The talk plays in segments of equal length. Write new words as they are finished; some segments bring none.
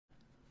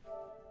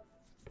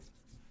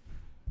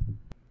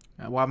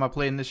Why am I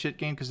playing this shit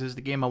game? Because it's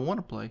the game I want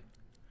to play.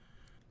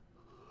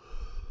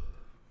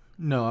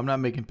 No, I'm not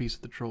making peace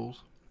with the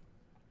trolls.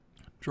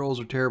 Trolls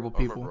are terrible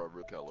people.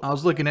 I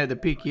was looking at the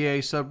PKA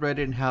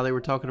subreddit and how they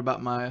were talking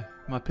about my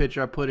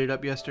picture. I put it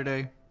up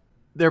yesterday.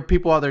 There are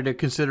people out there that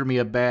consider me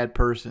a bad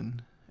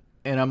person.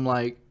 And I'm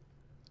like,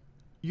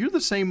 you're the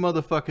same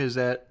motherfuckers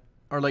that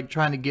are like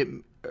trying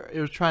to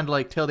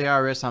like tell the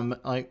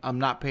IRS I'm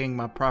not paying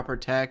my proper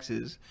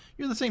taxes.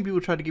 You're the same people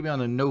who tried to get me on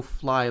a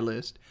no-fly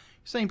list.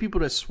 Same people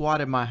that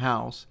swatted my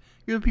house.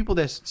 You're the people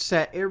that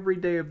sat every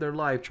day of their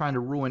life trying to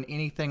ruin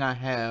anything I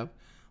have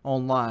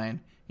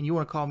online, and you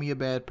want to call me a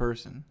bad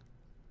person?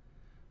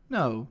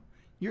 No,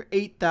 you're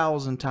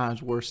 8,000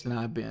 times worse than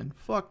I've been.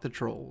 Fuck the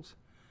trolls.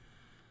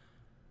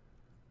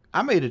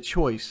 I made a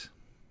choice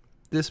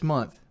this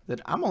month that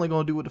I'm only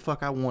going to do what the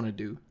fuck I want to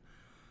do.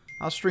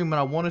 I'll stream when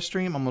I want to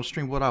stream. I'm going to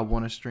stream what I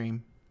want to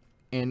stream.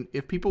 And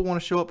if people want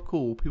to show up,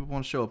 cool. People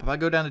want to show up. If I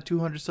go down to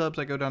 200 subs,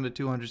 I go down to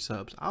 200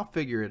 subs. I'll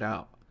figure it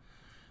out.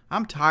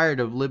 I'm tired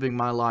of living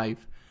my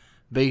life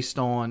based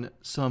on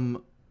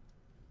some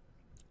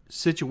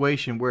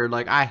situation where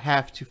like I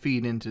have to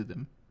feed into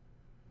them.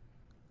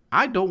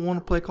 I don't want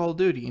to play Call of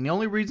Duty. And the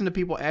only reason that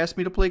people ask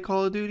me to play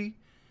Call of Duty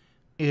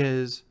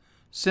is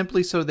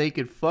simply so they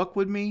could fuck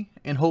with me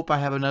and hope I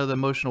have another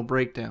emotional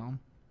breakdown.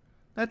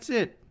 That's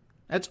it.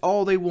 That's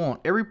all they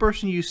want. Every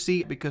person you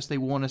see because they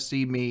want to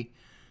see me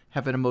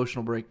have an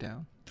emotional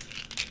breakdown.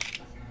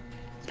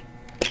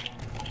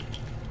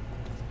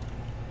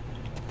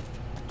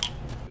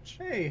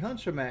 Hey,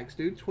 Hunter Max,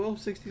 dude.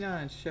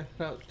 1269. Shout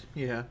out.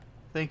 Yeah.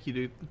 Thank you,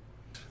 dude.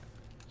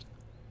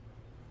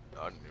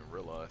 I didn't even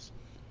realize.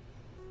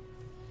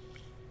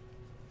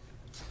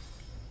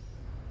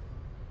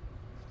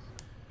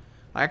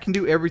 I can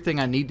do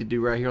everything I need to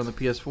do right here on the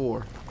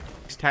PS4.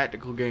 It's a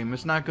tactical game.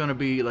 It's not going to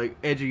be like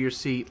edge of your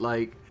seat,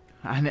 like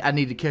I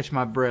need to catch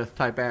my breath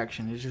type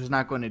action. It's just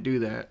not going to do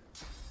that.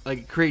 Like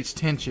it creates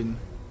tension,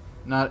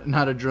 not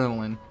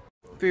adrenaline.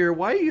 Fear,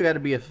 why you got to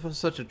be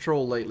such a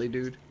troll lately,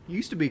 dude? You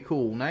used to be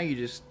cool. Now you're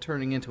just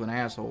turning into an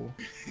asshole.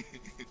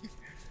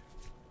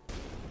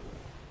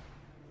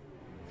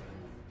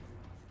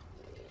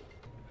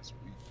 That's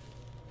weak.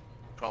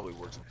 Probably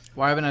works.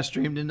 Why haven't I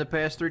streamed in the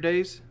past 3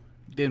 days?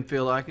 Didn't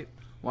feel like it.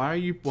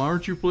 Why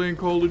aren't you playing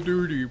Call of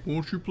Duty?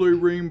 Won't you play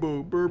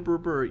Rainbow? Brr, brr,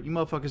 brr. You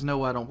motherfuckers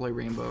know I don't play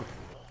Rainbow.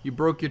 You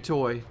broke your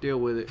toy. Deal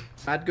with it.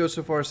 I'd go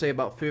so far as say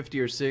about 50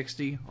 or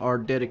 60 are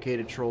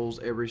dedicated trolls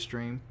every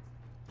stream.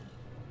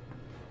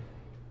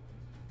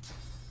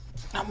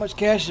 How much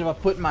cash have I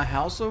put in my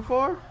house so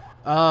far?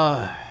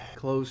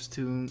 Close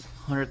to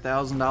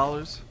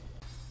 $100,000.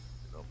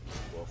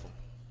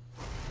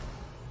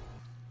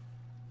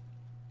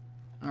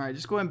 Alright,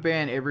 just go ahead and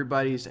ban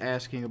everybody who's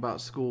asking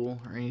about school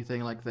or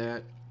anything like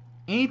that.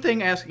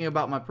 Anything asking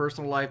about my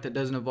personal life that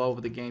doesn't involve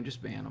with the game,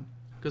 just ban them.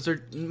 Because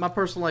my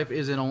personal life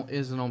isn't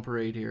on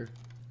parade here.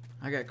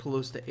 I got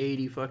close to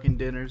 80 fucking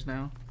dinners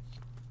now.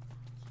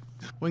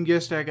 When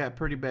yesterday I got a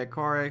pretty bad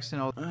car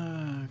accident.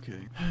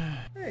 Okay.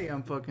 Hey,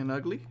 I'm fucking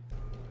ugly.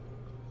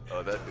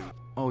 Oh, that dude.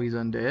 Oh, he's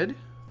undead?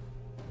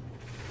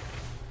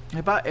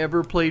 Have I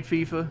ever played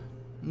FIFA?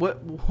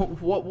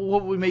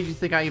 What made you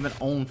think I even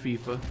own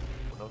FIFA?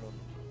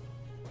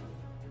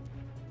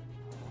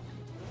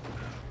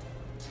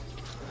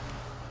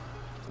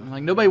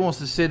 Like, nobody wants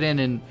to sit in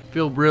and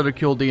feel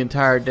ridiculed the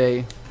entire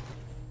day.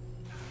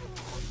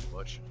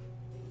 Much.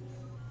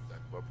 Lack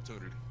of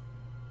opportunity.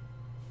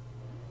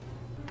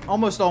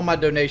 Almost all my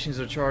donations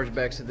are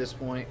chargebacks at this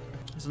point.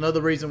 It's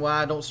another reason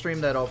why I don't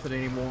stream that often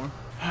anymore.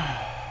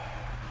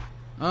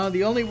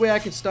 The only way I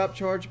can stop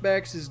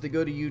chargebacks is to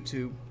go to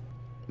YouTube.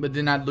 But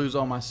then I'd lose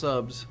all my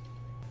subs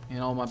and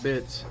all my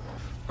bits.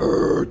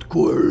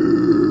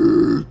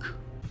 Earthquake!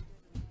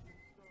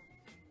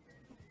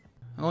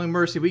 The only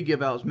mercy we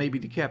give out is maybe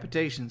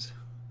decapitations.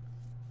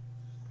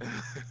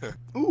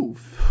 Ooh,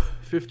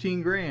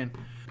 15 grand.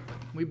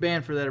 We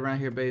banned for that around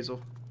here,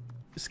 Basil.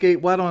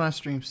 Skate, why don't I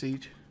stream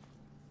Siege?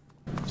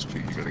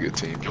 You're gonna get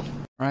team killed.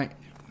 Right.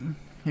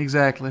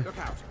 Exactly.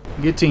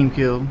 Get team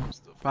killed.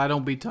 If I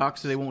don't be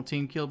toxic, they won't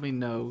team kill me?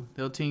 No.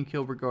 They'll team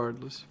kill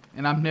regardless.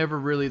 And I'm never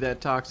really that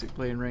toxic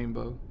playing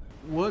Rainbow.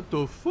 What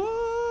the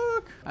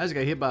fuck? I just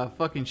got hit by a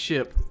fucking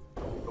ship.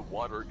 The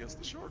water against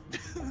the shark.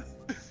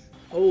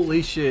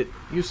 Holy shit.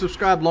 You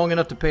subscribed long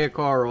enough to pay a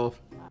car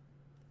off.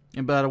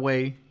 And by the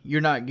way, you're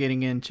not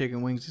getting in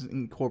Chicken Wings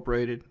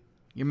Incorporated.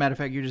 As a matter of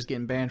fact, you're just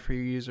getting banned for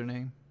your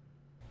username.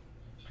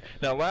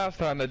 Now, last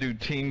time that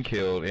dude team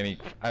killed, and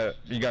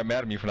he got mad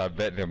at me for not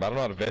vetting him. I don't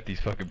know how to vet these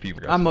fucking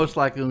people. I'm most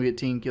likely going to get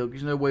team killed,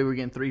 because there's no way we're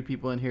getting 3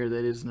 people in here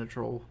that isn't a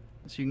troll.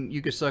 So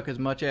you can suck as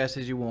much ass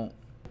as you want.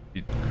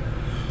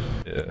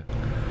 Yeah.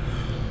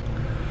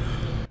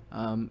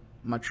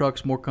 My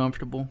truck's more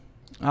comfortable.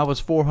 I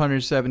was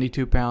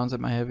 472 pounds at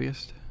my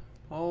heaviest.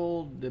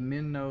 Paul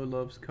Demento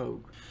loves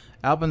Coke.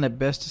 Album that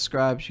best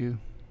describes you.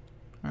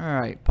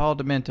 Alright, Paul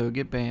Demento,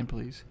 get banned,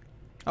 please.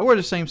 I wear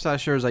the same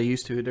size shirt as I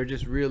used to. They're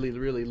just really,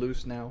 really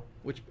loose now,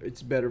 which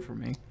it's better for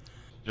me.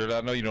 Jordan,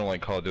 I know you don't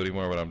like Call of Duty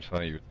more, but I'm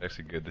telling you, it's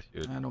actually good this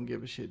year. I don't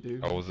give a shit,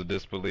 dude. I was a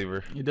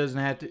disbeliever. It doesn't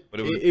have to.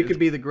 But It could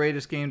be the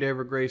greatest game to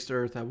ever grace the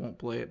earth. I won't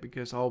play it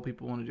because all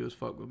people want to do is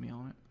fuck with me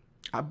on it.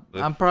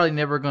 I'm probably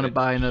never going to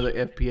buy another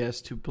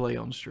FPS to play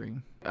on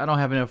stream. I don't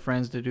have enough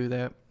friends to do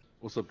that.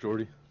 What's up,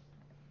 Jordy?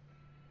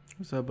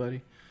 What's up,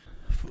 buddy?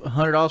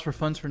 $100 for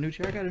funds for a new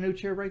chair. I got a new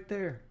chair right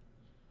there.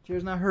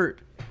 Chair's not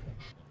hurt.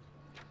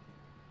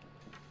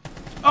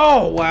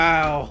 Oh,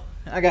 wow.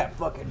 I got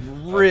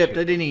fucking ripped.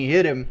 I didn't even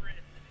hit him.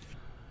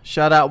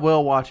 Shout out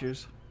Well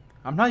Watchers.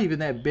 I'm not even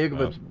that big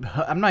of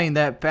a... I'm not even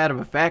that fat of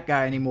a fat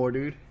guy anymore,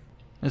 dude.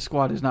 This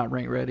squad is not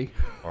rank ready.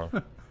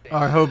 Alright,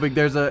 Hobig,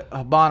 there's a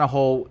Habana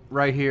hole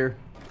right here.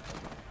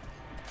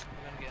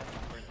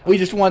 We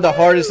just won the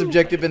hardest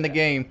objective in the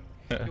game.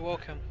 You're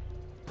welcome.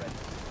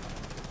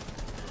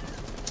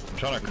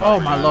 Oh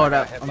my lord,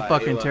 I'm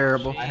fucking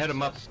terrible. I hit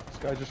him up. This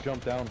guy just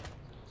jumped down.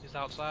 He's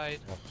outside.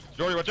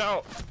 Jordy, watch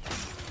out!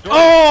 Jordy.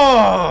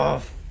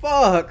 Oh,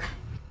 fuck!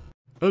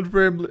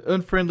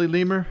 Unfriendly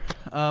lemur.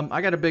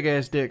 I got a big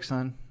ass dick,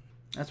 son.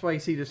 That's why you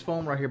see this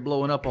foam right here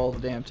blowing up all the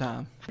damn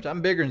time.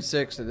 I'm bigger than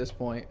 6 at this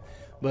point,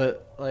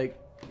 but like,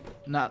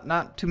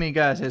 not too many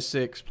guys has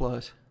 6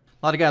 plus.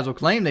 A lot of guys will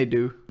claim they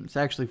do. It's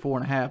actually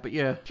 4.5, but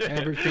yeah,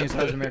 average penis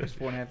size in America is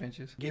 4.5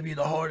 inches. Give you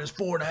the hardest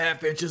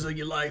 4.5 inches of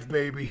your life,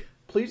 baby.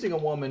 Pleasing a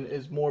woman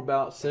is more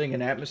about setting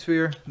an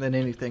atmosphere than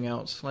anything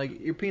else.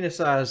 Like, your penis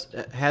size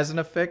has an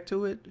effect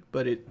to it,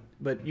 but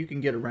you can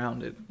get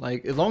around it.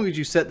 Like, as long as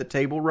you set the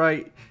table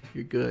right,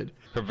 you're good.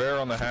 Prevair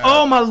on the hat.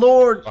 Oh my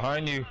lord!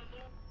 Behind you.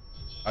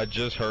 I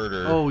just heard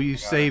her. Oh, you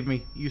saved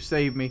me. You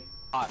saved me.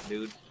 Hot,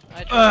 dude.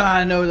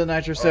 I know the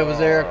nitro set was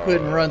there. I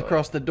couldn't run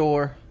across the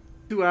door.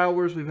 2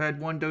 hours, we've had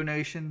 1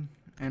 donation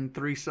and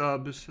 3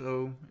 subs.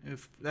 So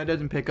if that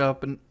doesn't pick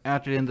up, and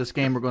after the end of this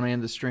game, we're going to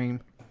end the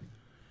stream.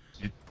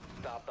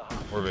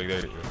 We're big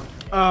there.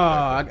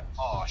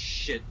 Oh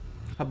shit.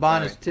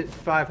 Habana's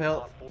 5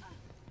 health.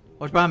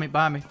 Watch behind me,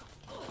 behind me.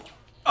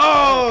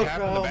 Oh,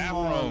 come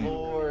on,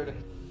 Lord.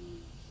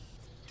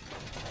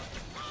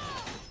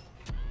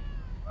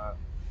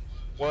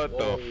 What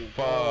the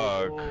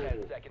fuck?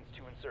 10 seconds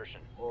to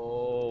insertion.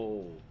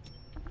 Oh.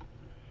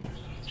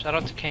 Shout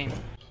out to Kane.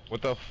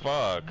 What the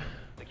fuck?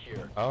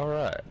 Secure.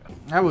 Alright.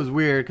 That was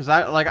weird, because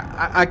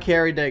I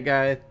carried that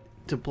guy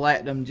to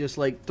platinum just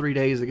like 3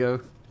 days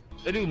ago.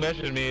 The dude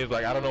messaged me, he's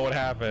like, I don't know what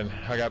happened.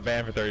 I got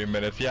banned for 30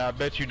 minutes. Yeah, I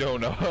bet you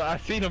don't know. I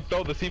seen him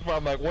throw the C4.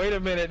 I'm like, wait a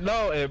minute,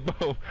 no, and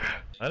boom.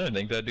 I didn't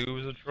think that dude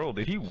was a troll.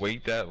 Did he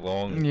wait that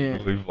long? Yeah.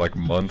 Like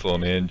months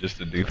on end just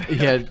to do that?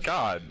 Yeah.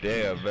 God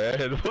damn,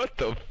 man. What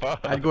the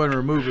fuck? I'd go ahead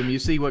and remove him. You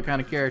see what kind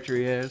of character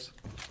he has.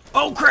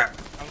 Oh, crap!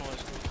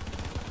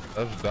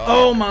 That's dumb.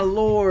 Oh, my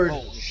lord.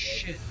 Oh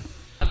shit.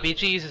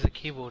 BG uses a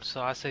keyboard,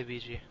 so I say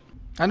BG.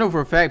 I know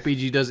for a fact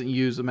BG doesn't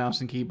use a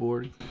mouse and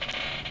keyboard.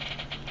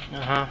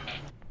 Uh-huh.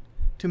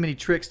 Too many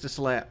tricks to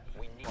slap.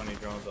 20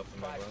 drones up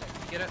in my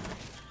left. Get it?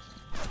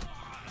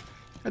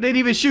 I didn't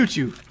even shoot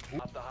you.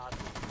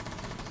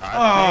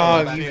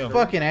 I Oh, see you him.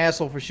 fucking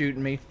asshole for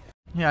shooting me.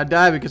 Yeah, I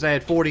died because I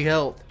had 40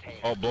 health.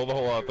 Oh, blow the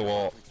hole out the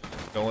wall.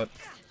 Don't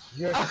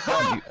You you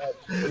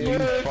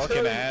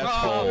fucking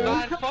asshole. Oh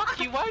man, fuck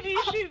you, why did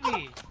you shoot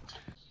me?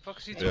 Fuck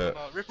is you talking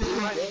about? Rip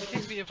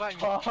me, invite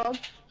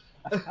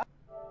me.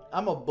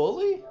 I'm a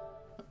bully?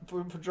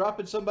 For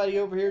dropping somebody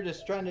over here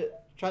just trying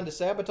to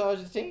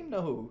sabotage the team?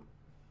 No.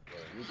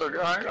 Look,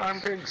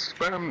 I'm being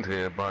spammed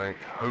here by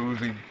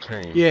Hosey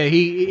Kane. Yeah,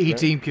 he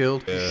team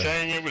killed. Yeah.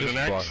 Saying it was Just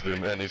an block.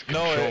 accident and his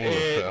No, controller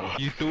fell.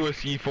 you threw a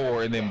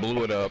C4 and then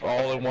blew it up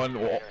all in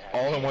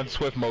one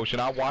swift motion.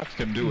 I watched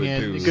him do Yeah, it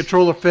too. the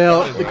controller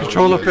fell. The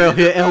controller fell.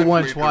 Hit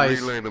L1 To twice.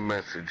 relay the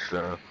message,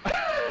 sir.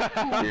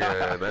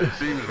 Yeah, that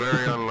seems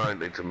very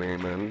unlikely to me,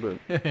 man.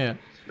 But Yeah.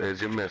 there's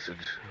your message.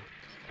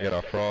 I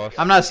got a frost.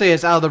 I'm not saying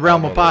it's out of the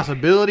realm of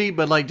possibility,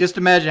 but like just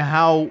imagine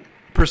how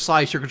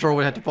precise your controller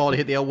would have to fall to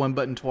hit the L1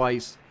 button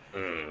twice.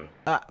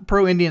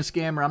 Pro Indian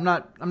scammer. I'm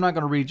not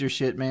gonna read your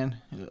shit,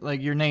 man.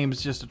 Like your name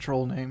is just a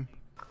troll name.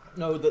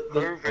 No, the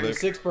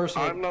 6th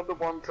person. I'm not the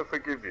one to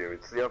forgive you.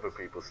 It's the other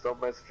people.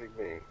 Stop messaging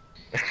me.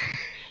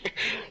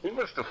 You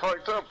must have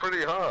fucked up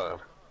pretty hard.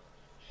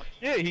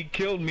 Yeah, he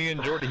killed me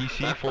and Jordan. He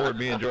C4'd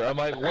me and Jordan. I'm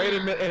like, wait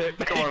a minute.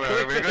 Come on,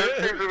 Herbie. That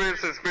seems a bit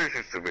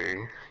suspicious to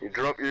me. You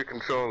dropped your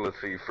controller,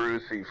 so you threw a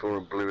C4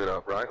 and blew it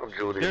up, right? On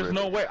Jordy. There's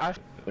no way.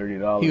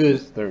 $30 He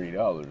was- is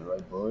 $30,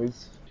 right,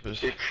 boys?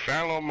 It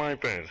fell on my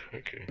bed.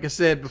 Okay. Like I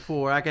said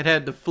before, I could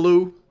have the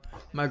flu,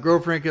 my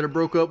girlfriend could have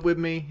broke up with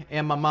me,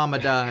 and my mama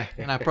die,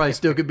 and I probably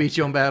still could beat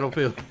you on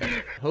Battlefield.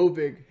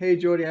 Hovig, hey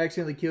Jordy, I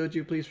accidentally killed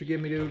you. Please forgive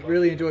me, dude.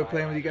 Really enjoyed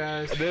playing with you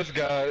guys. This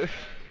guy.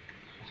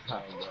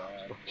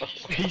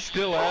 He's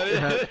still at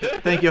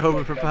it. Thank you,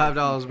 Hovig, for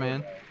 $5,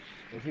 man.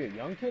 Was he a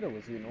young kid or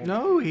was he an old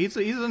No, he's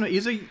a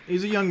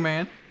young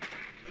man.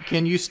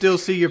 Can you still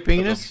see your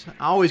penis?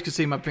 I always can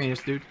see my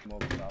penis, dude.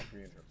 smoke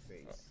Valkyrie in her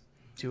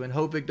face? And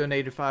Hovig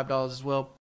donated $5 as well.